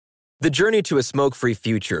The journey to a smoke-free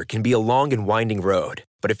future can be a long and winding road,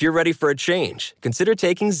 but if you're ready for a change, consider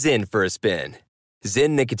taking Zyn for a spin.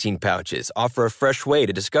 Zyn nicotine pouches offer a fresh way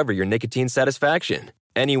to discover your nicotine satisfaction.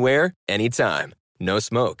 Anywhere, anytime. No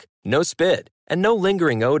smoke, no spit, and no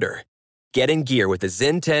lingering odor. Get in gear with the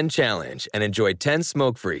Zyn 10 Challenge and enjoy 10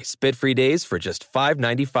 smoke-free, spit-free days for just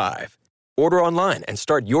 $5.95. Order online and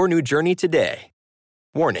start your new journey today.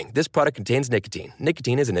 Warning, this product contains nicotine.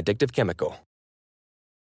 Nicotine is an addictive chemical.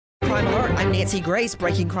 Crime Alert, I'm Nancy Grace.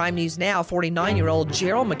 Breaking crime news now. 49-year-old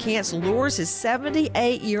Gerald McCants lures his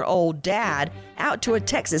 78-year-old dad out to a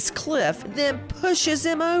Texas cliff, then pushes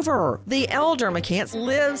him over. The elder McCants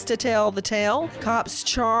lives to tell the tale. Cops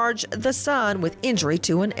charge the son with injury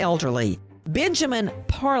to an elderly. Benjamin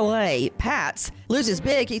Parlay Pats loses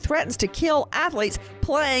big. He threatens to kill athletes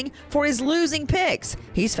playing for his losing picks.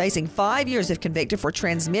 He's facing 5 years if convicted for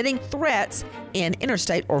transmitting threats in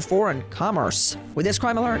interstate or foreign commerce. With this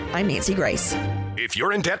Crime Alert, I'm Nancy Grace. If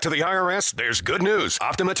you're in debt to the IRS, there's good news.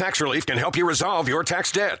 Optima Tax Relief can help you resolve your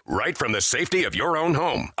tax debt right from the safety of your own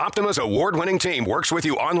home. Optima's award-winning team works with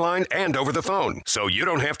you online and over the phone, so you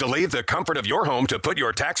don't have to leave the comfort of your home to put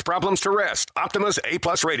your tax problems to rest. Optima's A+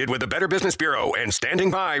 rated with the Better Business Bureau and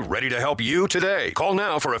standing by ready to help you today. Call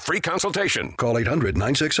now for a free consultation. Call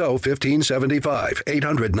 800-960-1575.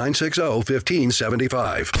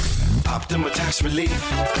 800-960-1575. Optima Tax Relief.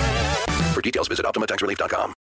 For details, visit OptimaTaxRelief.com.